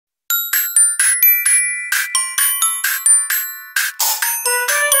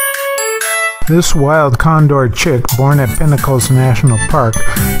This wild condor chick, born at Pinnacles National Park,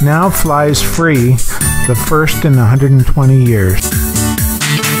 now flies free, the first in 120 years.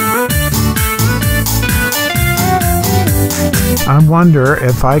 I wonder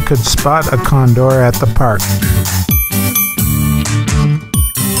if I could spot a condor at the park.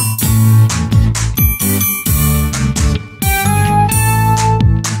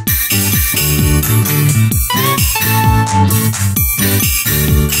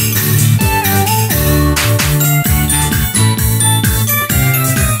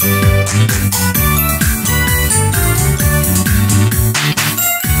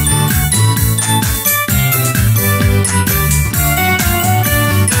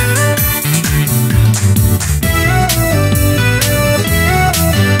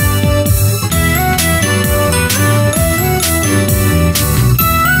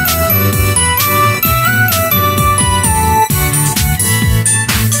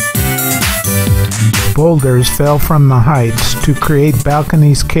 Boulders fell from the heights to create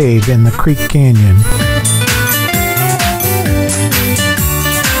Balconies Cave in the Creek Canyon.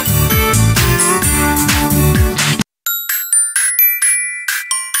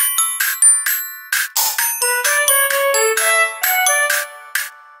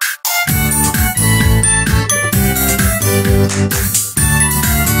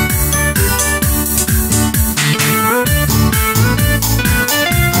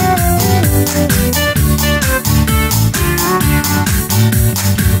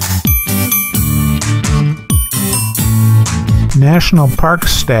 National Park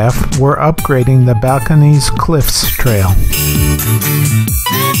staff were upgrading the Balconies Cliffs Trail.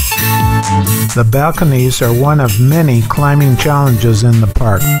 The balconies are one of many climbing challenges in the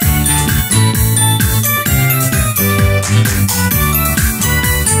park.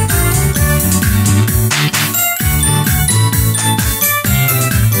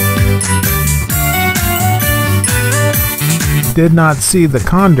 Did not see the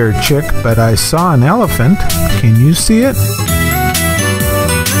condor chick, but I saw an elephant. Can you see it?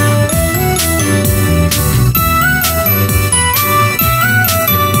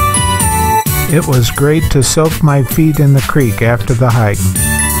 It was great to soak my feet in the creek after the hike.